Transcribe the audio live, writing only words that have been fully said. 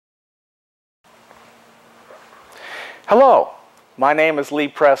Hello, my name is Lee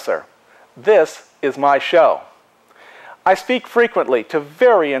Presser. This is my show. I speak frequently to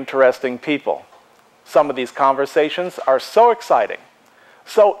very interesting people. Some of these conversations are so exciting,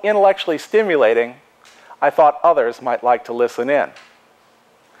 so intellectually stimulating, I thought others might like to listen in.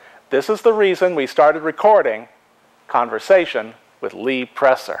 This is the reason we started recording Conversation with Lee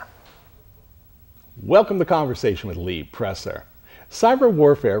Presser. Welcome to Conversation with Lee Presser. Cyber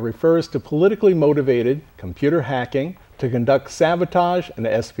warfare refers to politically motivated computer hacking to conduct sabotage and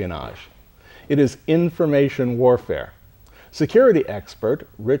espionage. It is information warfare. Security expert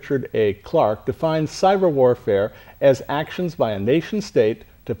Richard A. Clarke defines cyber warfare as actions by a nation-state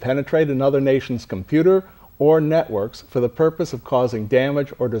to penetrate another nation's computer or networks for the purpose of causing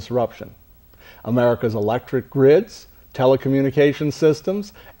damage or disruption. America's electric grids, telecommunication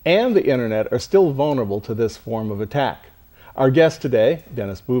systems, and the internet are still vulnerable to this form of attack. Our guest today,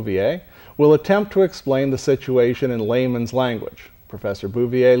 Dennis Bouvier, will attempt to explain the situation in layman's language. Professor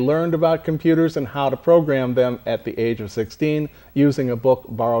Bouvier learned about computers and how to program them at the age of 16 using a book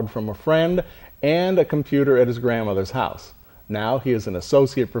borrowed from a friend and a computer at his grandmother's house. Now he is an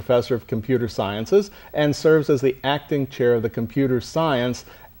associate professor of computer sciences and serves as the acting chair of the computer science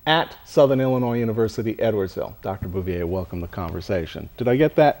at Southern Illinois University, Edwardsville. Dr. Bouvier, welcome to Conversation. Did I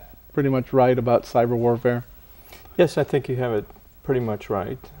get that pretty much right about cyber warfare? Yes, I think you have it pretty much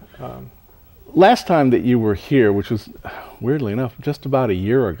right. Last time that you were here, which was, weirdly enough, just about a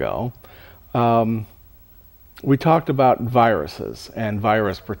year ago, we talked about viruses and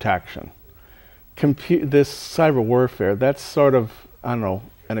virus protection. This cyber warfare, that's sort of, I don't know,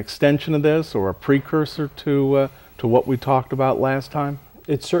 an extension of this or a precursor to what we talked about last time?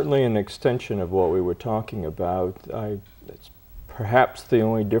 It's certainly an extension of what we were talking about. It's perhaps the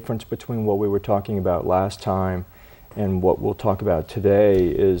only difference between what we were talking about last time and what we'll talk about today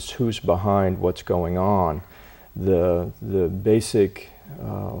is who's behind what's going on. The basic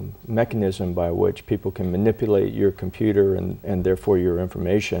mechanism by which people can manipulate your computer and therefore your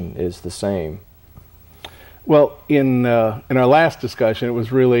information is the same. Well, in our last discussion, it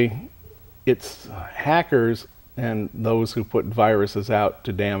was really, it's hackers and those who put viruses out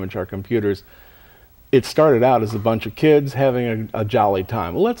to damage our computers. It started out as a bunch of kids having a jolly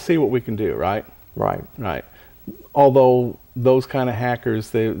time. Well, let's see what we can do, right? Right. Right. Although those kind of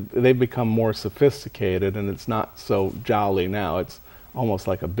hackers, they've become more sophisticated and it's not so jolly now. It's almost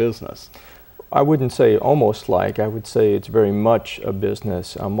like a business. I wouldn't say almost like, I would say it's very much a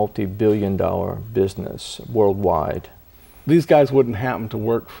business, a multi-billion-dollar business worldwide. These guys wouldn't happen to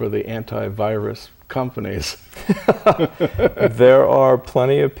work for the antivirus companies. There are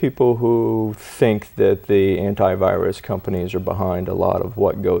plenty of people who think that the antivirus companies are behind a lot of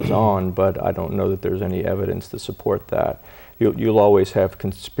what goes on, but I don't know that there's any evidence to support that. You'll always have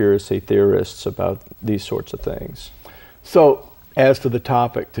conspiracy theorists about these sorts of things. So, as to the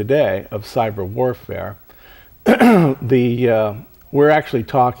topic today of cyber warfare, we're actually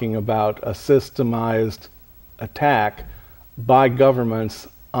talking about a systemized attack by governments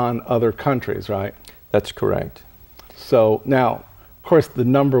on other countries, right? That's correct. So now, of course, the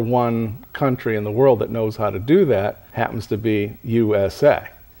 #1 country in the world that knows how to do that happens to be USA.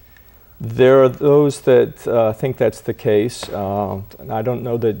 There are those that think that's the case. I don't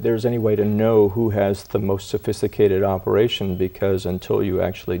know that there's any way to know who has the most sophisticated operation because until you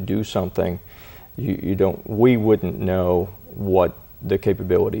actually do something, we wouldn't know what the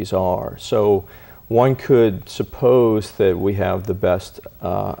capabilities are. So one could suppose that we have the best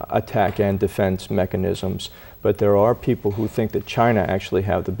attack and defense mechanisms, but there are people who think that China actually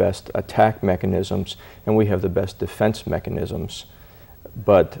have the best attack mechanisms and we have the best defense mechanisms.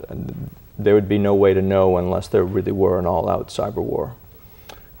 But there would be no way to know unless there really were an all-out cyber war.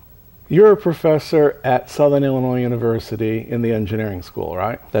 You're a professor at Southern Illinois University in the engineering school,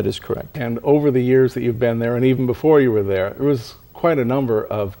 right? That is correct. And over the years that you've been there, and even before you were there was quite a number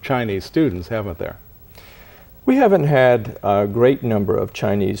of Chinese students, haven't there? We haven't had a great number of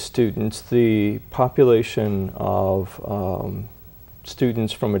Chinese students. The population of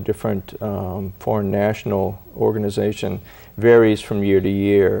students from a different foreign national organization varies from year to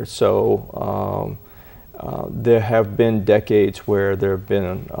year. So there have been decades where there have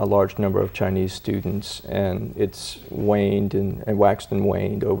been a large number of Chinese students, and it's waned and waxed and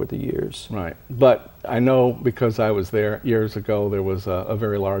waned over the years. Right. But I know because I was there years ago, there was a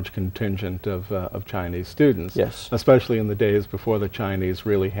very large contingent of Chinese students. Yes. Especially in the days before the Chinese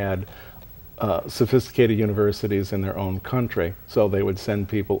really had sophisticated universities in their own country. So they would send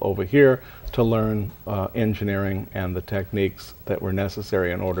people over here to learn engineering and the techniques that were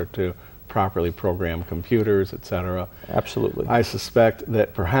necessary in order to properly programmed computers, etc. Absolutely. I suspect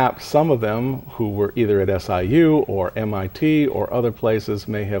that perhaps some of them who were either at SIU or MIT or other places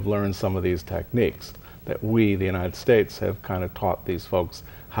may have learned some of these techniques that we, the United States, have kind of taught these folks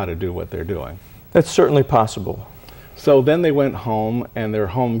how to do what they're doing. That's certainly possible. So then they went home, and their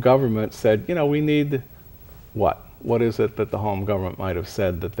home government said, you know, we need what? What is it that the home government might have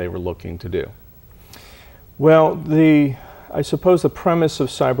said that they were looking to do? Well, I suppose the premise of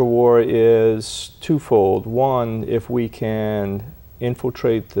cyber war is twofold. One, if we can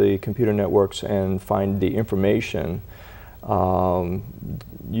infiltrate the computer networks and find the information,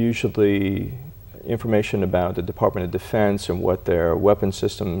 usually information about the Department of Defense and what their weapon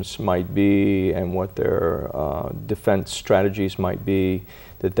systems might be and what their defense strategies might be,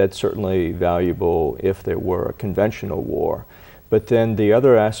 that's certainly valuable if there were a conventional war. But then the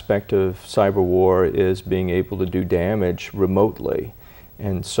other aspect of cyber war is being able to do damage remotely.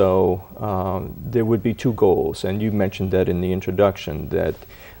 And so there would be two goals, and you mentioned that in the introduction, that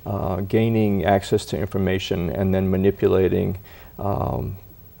gaining access to information and then manipulating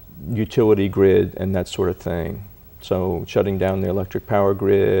utility grid and that sort of thing. So shutting down the electric power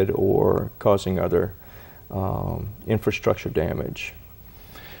grid or causing other infrastructure damage.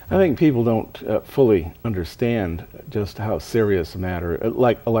 I think people don't fully understand just how serious a matter,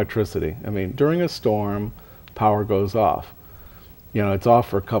 like electricity. I mean, during a storm, power goes off. You know, it's off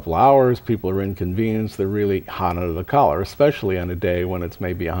for a couple hours, people are inconvenienced, they're really hot under the collar, especially on a day when it's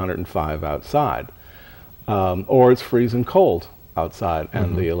maybe 105 outside. Or it's freezing cold outside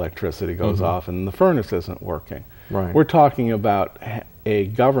and the electricity goes off and the furnace isn't working. Right. We're talking about a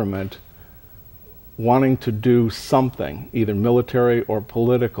government wanting to do something, either military or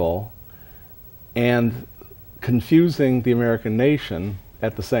political, and confusing the American nation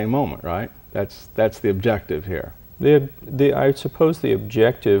at the same moment, right? That's the objective here. I suppose the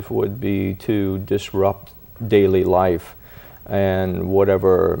objective would be to disrupt daily life and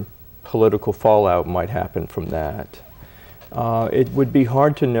whatever political fallout might happen from that. It would be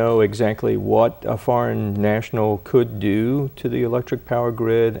hard to know exactly what a foreign national could do to the electric power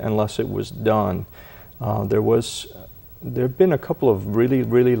grid unless it was done. There have been a couple of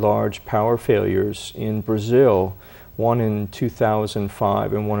really large power failures in Brazil, one in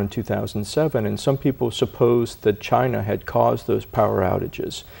 2005 and one in 2007, and some people supposed that China had caused those power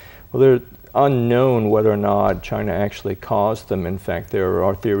outages. Well, they're unknown whether or not China actually caused them. In fact, there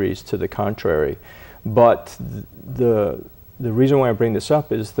are theories to the contrary. But the reason why I bring this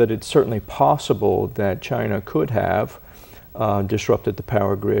up is that it's certainly possible that China could have disrupted the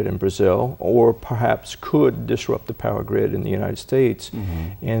power grid in Brazil, or perhaps could disrupt the power grid in the United States.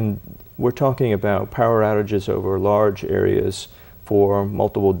 And we're talking about power outages over large areas for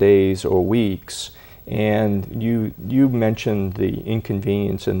multiple days or weeks. And you mentioned the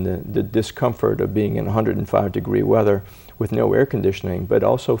inconvenience and the discomfort of being in 105-degree weather with no air conditioning, but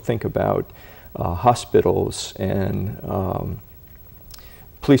also think about hospitals and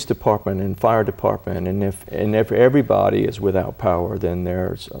police department and fire department, and if everybody is without power, then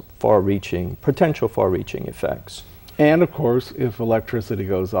there's potential far-reaching effects. And of course, if electricity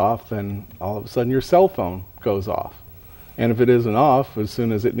goes off, then all of a sudden your cell phone goes off. And if it isn't off, as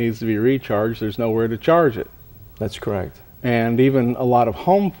soon as it needs to be recharged, there's nowhere to charge it. That's correct. And even a lot of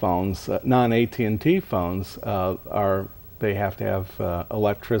home phones, non-AT&T phones, they have to have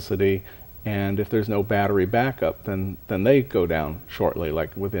electricity, and if there's no battery backup, then they go down shortly,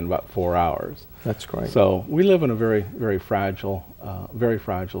 like within about 4 hours. That's correct. So we live in a very fragile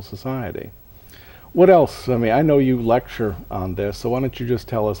society. What else? I mean, I know you lecture on this, so why don't you just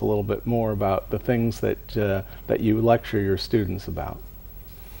tell us a little bit more about the things that you lecture your students about?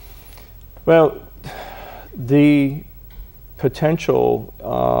 Well, the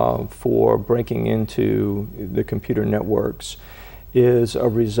potential for breaking into the computer networks is a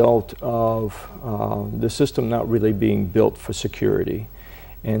result of the system not really being built for security.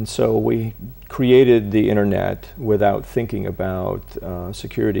 And so we created the internet without thinking about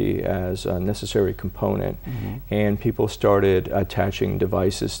security as a necessary component. And people started attaching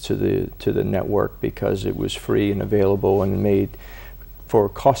devices to the network because it was free and available and made for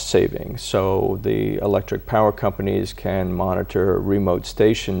cost savings. So the electric power companies can monitor remote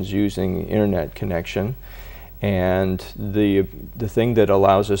stations using internet connection. And the thing that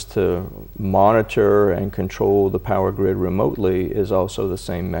allows us to monitor and control the power grid remotely is also the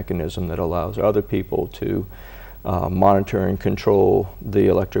same mechanism that allows other people to monitor and control the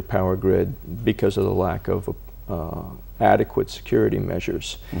electric power grid because of the lack of adequate security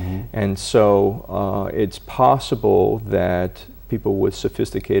measures. And so it's possible that people with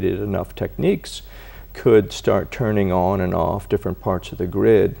sophisticated enough techniques could start turning on and off different parts of the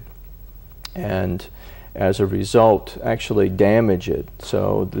grid and as a result actually damage it.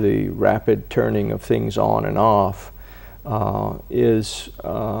 So the rapid turning of things on and off is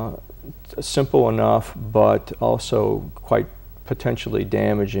simple enough, but also quite potentially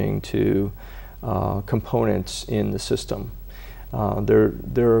damaging to components in the system. There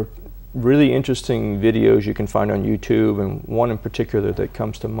are really interesting videos you can find on YouTube, and one in particular that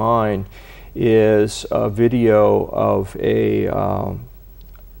comes to mind is a video of a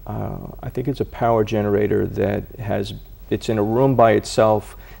I think it's a power generator that it's in a room by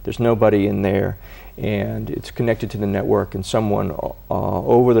itself, there's nobody in there, and it's connected to the network, and someone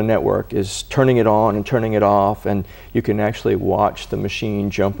over the network is turning it on and turning it off, and you can actually watch the machine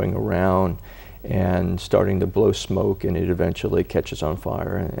jumping around and starting to blow smoke, and it eventually catches on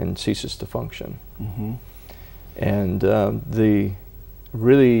fire and ceases to function. Mm-hmm. And the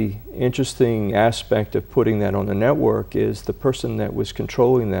really interesting aspect of putting that on the network is the person that was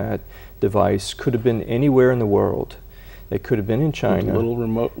controlling that device could have been anywhere in the world. They could have been in China. With a little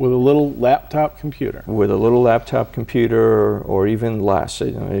remote, with a little laptop computer. With a little laptop computer, or even less.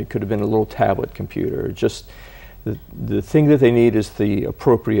 It could have been a little tablet computer. Just the thing that they need is the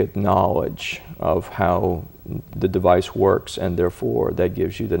appropriate knowledge of how the device works, and therefore that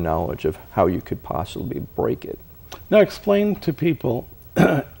gives you the knowledge of how you could possibly break it. Now explain to people,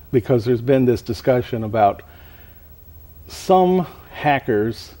 because there's been this discussion about some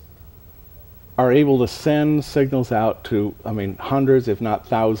hackers are able to send signals out to, I mean, hundreds if not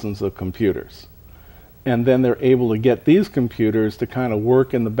thousands of computers. And then they're able to get these computers to kind of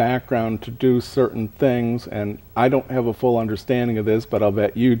work in the background to do certain things, and I don't have a full understanding of this, but I'll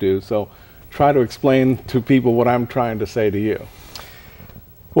bet you do. So try to explain to people what I'm trying to say to you.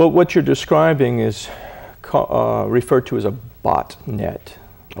 Well, what you're describing is referred to as a botnet.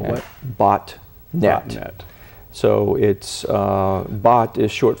 A what? Botnet. Botnet. So it's bot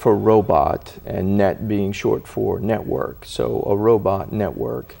is short for robot, and net being short for network. So a robot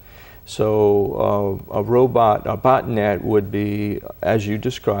network. So a botnet would be, as you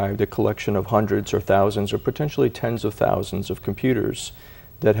described, a collection of hundreds or thousands or potentially tens of thousands of computers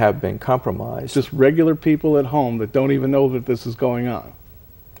that have been compromised. Just regular people at home that don't even know that this is going on.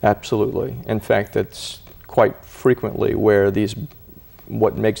 Absolutely. In fact, that's quite frequently where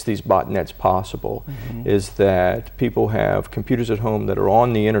what makes these botnets possible. Mm-hmm. Is that people have computers at home that are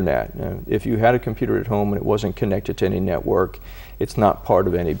on the internet. Now, if you had a computer at home and it wasn't connected to any network, it's not part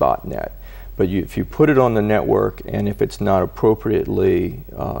of any botnet. But if you put it on the network, and if it's not appropriately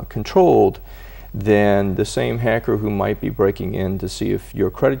controlled, then the same hacker who might be breaking in to see if your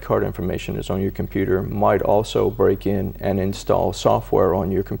credit card information is on your computer might also break in and install software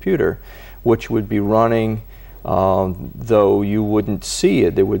on your computer, which would be running though you wouldn't see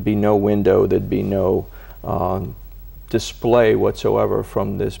it. There would be no window, there'd be no display whatsoever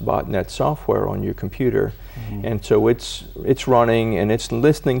from this botnet software on your computer. Mm-hmm. And so it's running and it's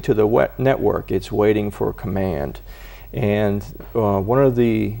listening to the network, it's waiting for a command. And one of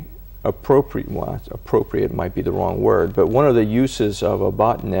the appropriate might be the wrong word, but one of the uses of a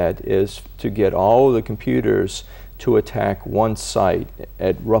botnet is to get all of the computers to attack one site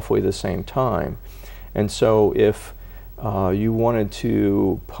at roughly the same time. And so if you wanted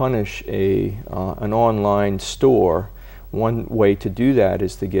to punish an online store, one way to do that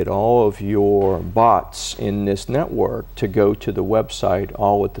is to get all of your bots in this network to go to the website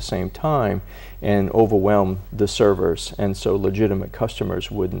all at the same time and overwhelm the servers. And so legitimate customers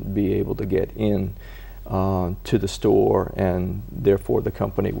wouldn't be able to get in to the store, and therefore the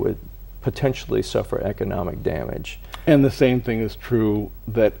company would potentially suffer economic damage. And the same thing is true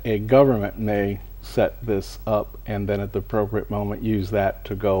that a government may set this up and then at the appropriate moment use that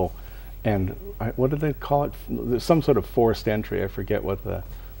to go and, what do they call it? There's some sort of forced entry. I forget what the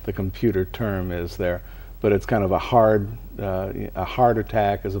computer term is there, but it's kind of a hard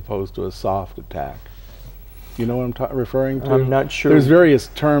attack as opposed to a soft attack. You know what I'm referring to? I'm not sure. There's various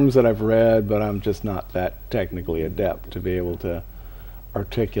terms that I've read, but I'm just not that technically adept to be able to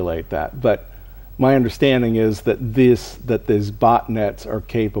articulate that. But my understanding is that these botnets are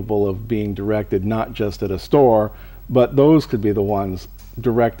capable of being directed not just at a store, but those could be the ones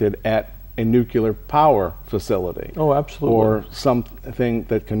directed at a nuclear power facility. Oh, absolutely. Or something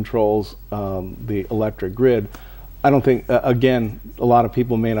that controls the electric grid. I don't think, again, a lot of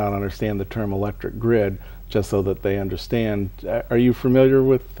people may not understand the term electric grid, just so that they understand. Are you familiar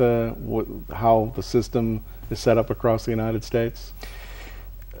with how the system is set up across the United States?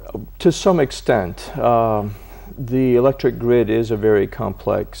 To some extent. The electric grid is a very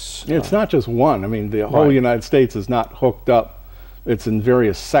complex... It's not just one. I mean, the whole United States is not hooked up. It's in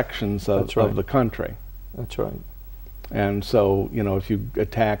various sections of the country. That's right. And so, you know, if you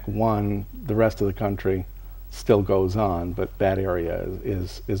attack one, the rest of the country still goes on, but that area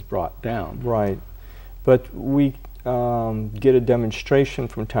is brought down. Right. But we get a demonstration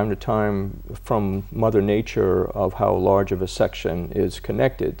from time to time from Mother Nature of how large of a section is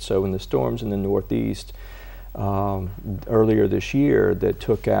connected. So in the storms in the Northeast earlier this year that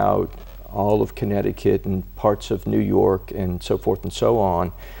took out all of Connecticut and parts of New York and so forth and so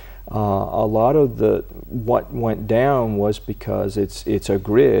on, a lot of what went down was because it's a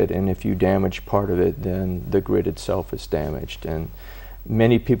grid, and if you damage part of it, then the grid itself is damaged. And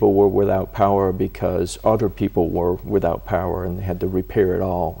many people were without power because other people were without power, and they had to repair it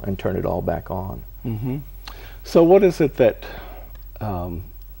all and turn it all back on. Mm-hmm. So what is it that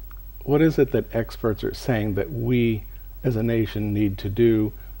experts are saying that we as a nation need to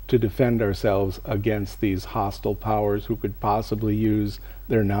do to defend ourselves against these hostile powers who could possibly use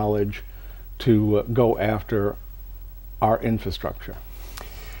their knowledge to go after our infrastructure?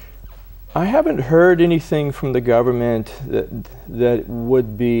 I haven't heard anything from the government that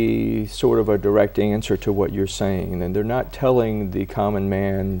would be sort of a direct answer to what you're saying, and they're not telling the common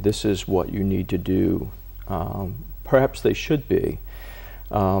man, this is what you need to do. Perhaps they should be,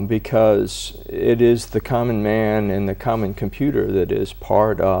 because it is the common man and the common computer that is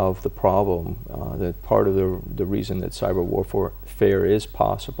part of the problem, that part of the reason that cyber warfare is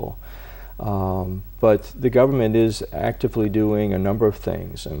possible. But the government is actively doing a number of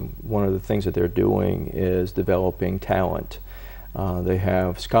things, and one of the things that they're doing is developing talent. They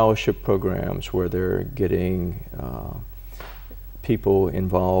have scholarship programs where they're getting people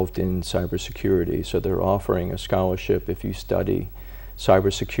involved in cybersecurity. So they're offering a scholarship if you study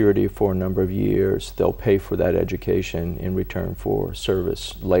cybersecurity for a number of years. They'll pay for that education in return for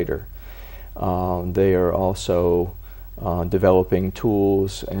service later. They are also developing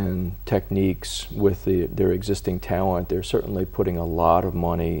tools and techniques with their existing talent. They're certainly putting a lot of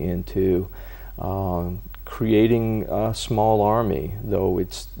money into creating a small army, though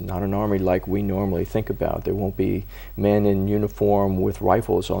it's not an army like we normally think about. There won't be men in uniform with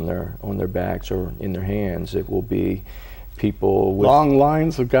rifles on their backs or in their hands. It will be people with long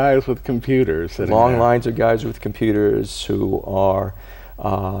lines of guys with computers. Long lines of guys with computers who are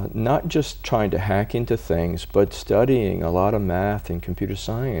not just trying to hack into things, but studying a lot of math and computer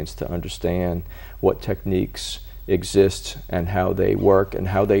science to understand what techniques exist and how they work and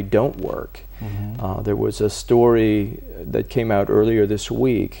how they don't work. Mm-hmm. There was a story that came out earlier this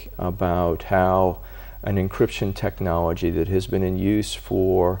week about how an encryption technology that has been in use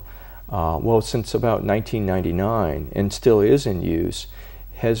for, since about 1999 and still is in use,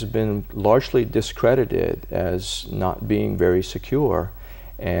 has been largely discredited as not being very secure,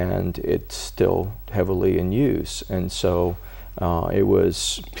 and it's still heavily in use. And so it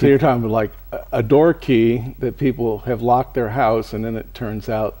was... So you're talking about like a door key that people have locked their house, and then it turns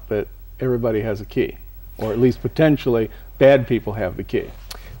out that everybody has a key, or at least potentially bad people have the key.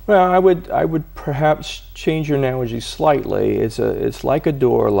 Well, I would perhaps change your analogy slightly. It's like a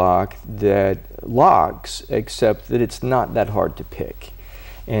door lock that locks, except that it's not that hard to pick.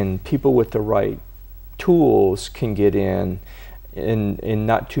 And people with the right tools can get in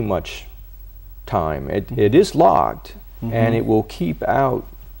not too much time. It is locked, mm-hmm. and it will keep out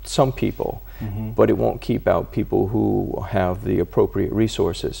some people, mm-hmm. but it won't keep out people who have the appropriate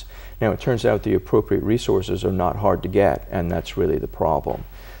resources. Now, it turns out the appropriate resources are not hard to get, and that's really the problem.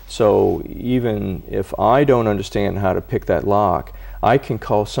 So even if I don't understand how to pick that lock, I can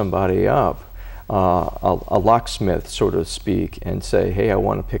call somebody up, a locksmith, so to speak, and say, hey, I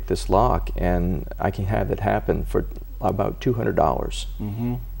want to pick this lock, and I can have it happen for about $200.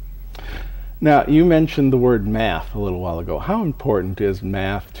 Mm-hmm. Now, you mentioned the word math a little while ago. How important is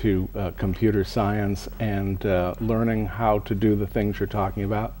math to computer science and learning how to do the things you're talking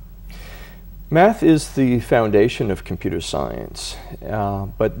about? Math is the foundation of computer science,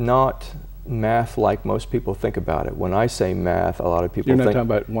 but not math like most people think about it. When I say math, a lot of people think... You're not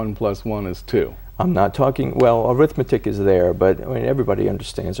talking about 1 + 1 is 2. I'm not talking, well, arithmetic is there, but I mean, everybody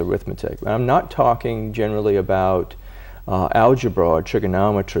understands arithmetic. I'm not talking generally about algebra or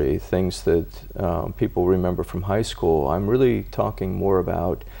trigonometry, things that people remember from high school. I'm really talking more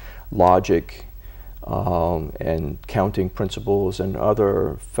about logic and counting principles and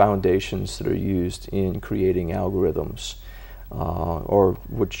other foundations that are used in creating algorithms, or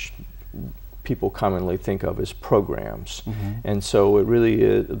which people commonly think of as programs. Mm-hmm. And so it really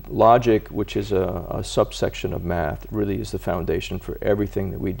is, logic, which is a subsection of math, really is the foundation for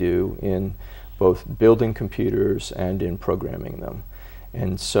everything that we do in both building computers and in programming them.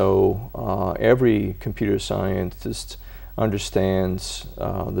 And so every computer scientist understands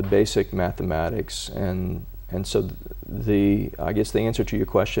the basic mathematics and And so I guess the answer to your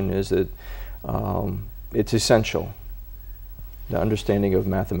question is that it's essential. The understanding of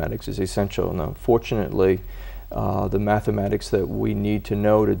mathematics is essential. Now, fortunately, the mathematics that we need to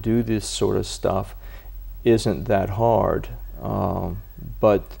know to do this sort of stuff isn't that hard,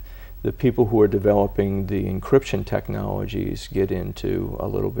 but the people who are developing the encryption technologies get into a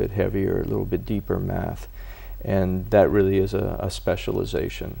little bit heavier, a little bit deeper math, and that really is a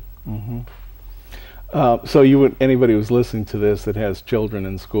specialization. Mm-hmm. So anybody who's listening to this that has children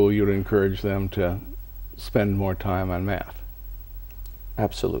in school, you would encourage them to spend more time on math?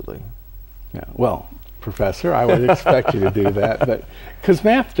 Absolutely. Yeah. Well, Professor, I would expect you to do that, but because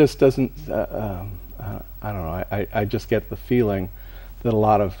math just doesn't, I don't know, I just get the feeling that a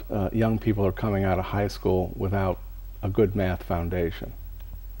lot of young people are coming out of high school without a good math foundation.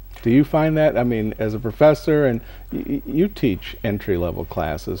 Do you find that? I mean, as a professor, and you teach entry-level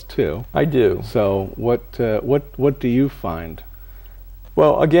classes too. I do. So what do you find?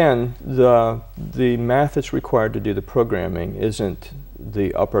 Well, again, the math that's required to do the programming isn't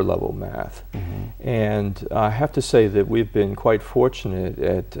the upper level math. Mm-hmm. And I have to say that we've been quite fortunate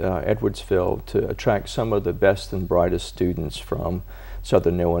at Edwardsville to attract some of the best and brightest students from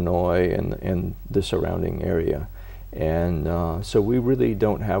Southern Illinois and the surrounding area. And so we really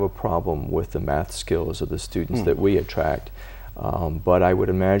don't have a problem with the math skills of the students that we attract. But I would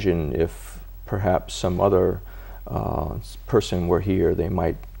imagine if perhaps some other person were here, they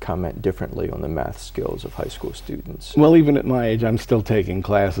might comment differently on the math skills of high school students. Well, even at my age, I'm still taking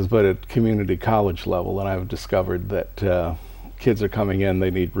classes, but at community college level, and I've discovered that kids are coming in, they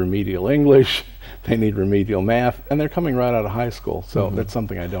need remedial English, they need remedial math, and they're coming right out of high school, so that's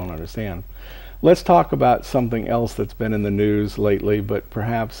something I don't understand. Let's talk about something else that's been in the news lately, but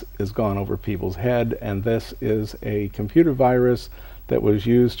perhaps has gone over people's head, and this is a computer virus that was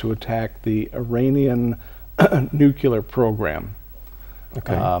used to attack the Iranian nuclear program.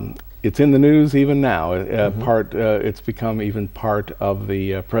 Okay. It's in the news even now. It's become even part of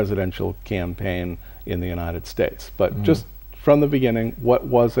the presidential campaign in the United States. But just from the beginning, what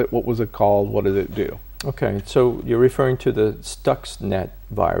was it? What was it called? What did it do? Okay, so you're referring to the Stuxnet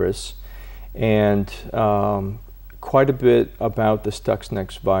virus, and quite a bit about the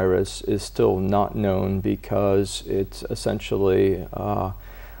Stuxnet virus is still not known because it's essentially,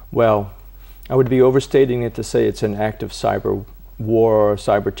 well, I would be overstating it to say it's an act of cyber war or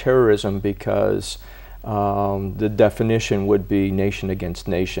cyber terrorism, because the definition would be nation against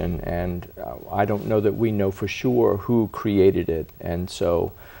nation, and I don't know that we know for sure who created it, and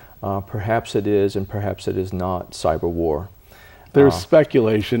so perhaps it is and perhaps it is not cyber war. There's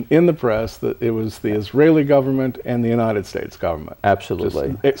speculation in the press that it was the Israeli government and the United States government.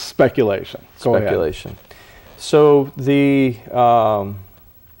 Absolutely. It's speculation. Go ahead. Speculation. So the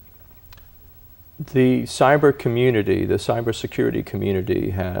cyber community, the cybersecurity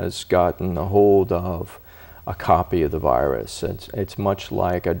community, has gotten a hold of a copy of the virus. It's much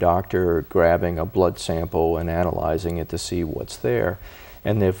like a doctor grabbing a blood sample and analyzing it to see what's there.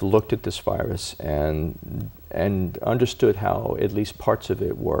 And they've looked at this virus and understood how at least parts of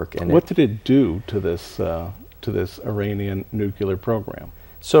it work. And what did it do to this Iranian nuclear program?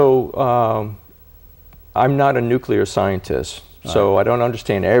 So I'm not a nuclear scientist, so I don't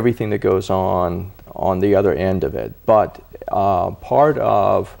understand everything that goes on the other end of it. But part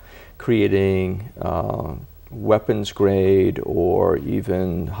of creating weapons grade or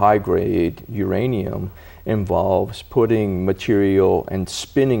even high grade uranium involves putting material and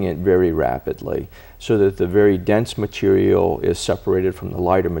spinning it very rapidly so that the very dense material is separated from the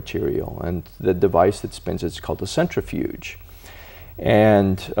lighter material. And the device that spins it's called a centrifuge.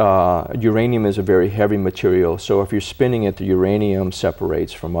 And uranium is a very heavy material, so if you're spinning it, the uranium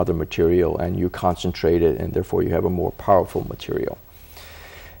separates from other material and you concentrate it, and therefore you have a more powerful material.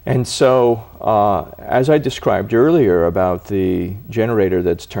 And so, as I described earlier about the generator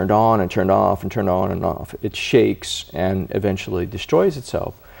that's turned on and turned off and turned on and off, it shakes and eventually destroys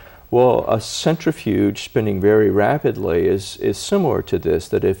itself. Well, a centrifuge spinning very rapidly is similar to this,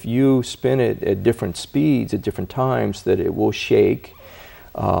 that if you spin it at different speeds at different times, that it will shake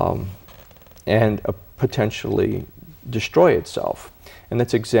and potentially destroy itself. And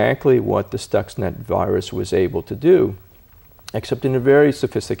that's exactly what the Stuxnet virus was able to do, except in a very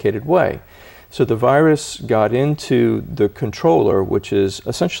sophisticated way. So the virus got into the controller, which is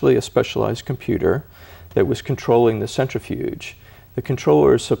essentially a specialized computer that was controlling the centrifuge. The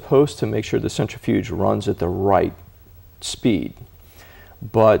controller is supposed to make sure the centrifuge runs at the right speed.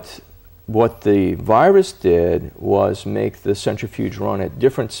 But what the virus did was make the centrifuge run at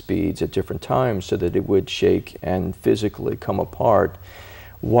different speeds at different times so that it would shake and physically come apart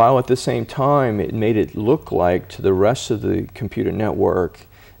while at the same time it made it look like to the rest of the computer network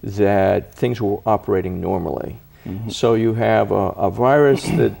that things were operating normally. So you have a virus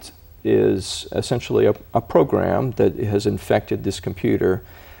that is essentially a program that has infected this computer,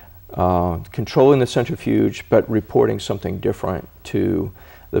 controlling the centrifuge, but reporting something different to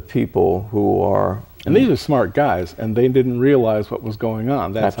the people who are... And these are smart guys, and they didn't realize what was going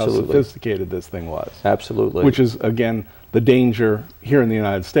on. That's Absolutely. how sophisticated this thing was. Absolutely. Which is, again, the danger here in the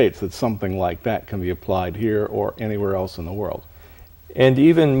United States, that something like that can be applied here or anywhere else in the world. And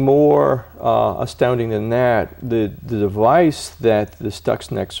even more astounding than that, the device that the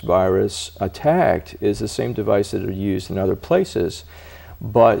Stuxnet virus attacked is the same device that are used in other places.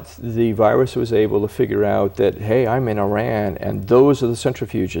 But the virus was able to figure out that, hey, I'm in Iran, and those are the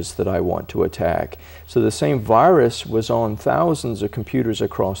centrifuges that I want to attack. So the same virus was on thousands of computers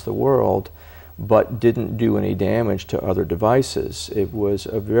across the world, but didn't do any damage to other devices. It was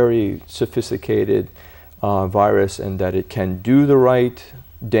a very sophisticated virus in that it can do the right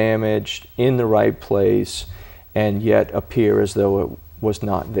damage in the right place and yet appear as though it was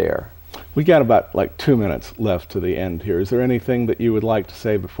not there. We got about like 2 minutes left to the end here. Is there anything that you would like to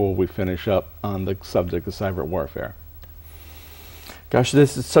say before we finish up on the subject of cyber warfare? Gosh,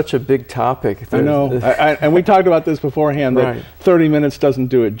 this is such a big topic. I know, and we talked about this beforehand, that Right. 30 minutes doesn't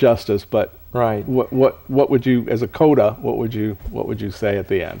do it justice, but Right. what would you, as a coda, what would you say at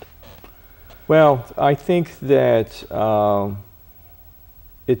the end? Well, I think that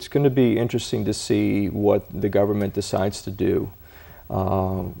it's going to be interesting to see what the government decides to do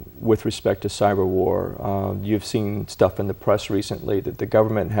with respect to cyber war. You've seen stuff in the press recently that the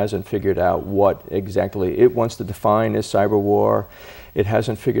government hasn't figured out what exactly it wants to define as cyber war. It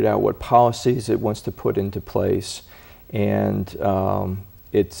hasn't figured out what policies it wants to put into place, and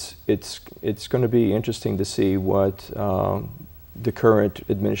it's going to be interesting to see what the current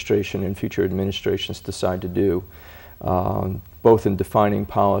administration and future administrations decide to do, both in defining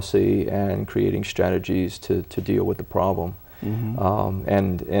policy and creating strategies to deal with the problem.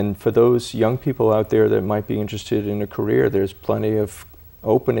 And for those young people out there that might be interested in a career, there's plenty of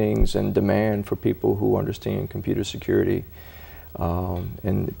openings and demand for people who understand computer security,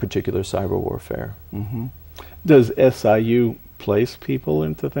 in particular cyber warfare. Does SIU place people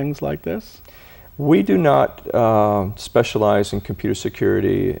into things like this? We do not specialize in computer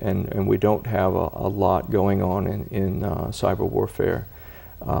security, and we don't have a lot going on in cyber warfare.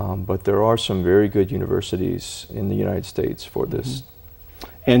 But there are some very good universities in the United States for this.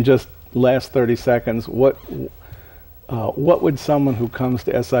 And just last 30 seconds, what would someone who comes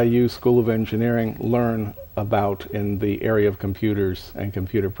to SIU School of Engineering learn about in the area of computers and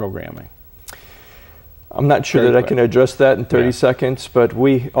computer programming? I'm not sure that I can address that in 30 seconds, but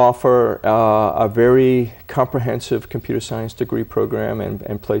we offer a very comprehensive computer science degree program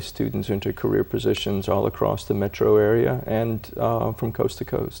and place students into career positions all across the metro area and from coast to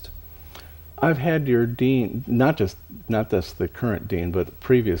coast. I've had your dean, not just the current dean, but the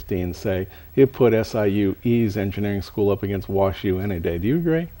previous dean, say he'd put SIU E's engineering school up against WashU any day. Do you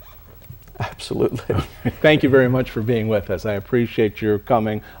agree? Absolutely. Thank you very much for being with us. I appreciate your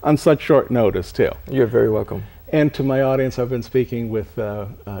coming on such short notice, too. You're very welcome. And to my audience, I've been speaking with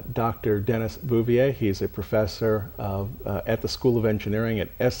Dr. Dennis Bouvier. He's a professor at the School of Engineering at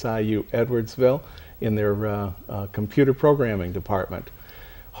SIU Edwardsville in their computer programming department.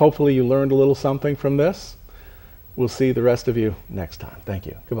 Hopefully you learned a little something from this. We'll see the rest of you next time. Thank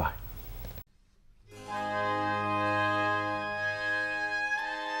you. Goodbye.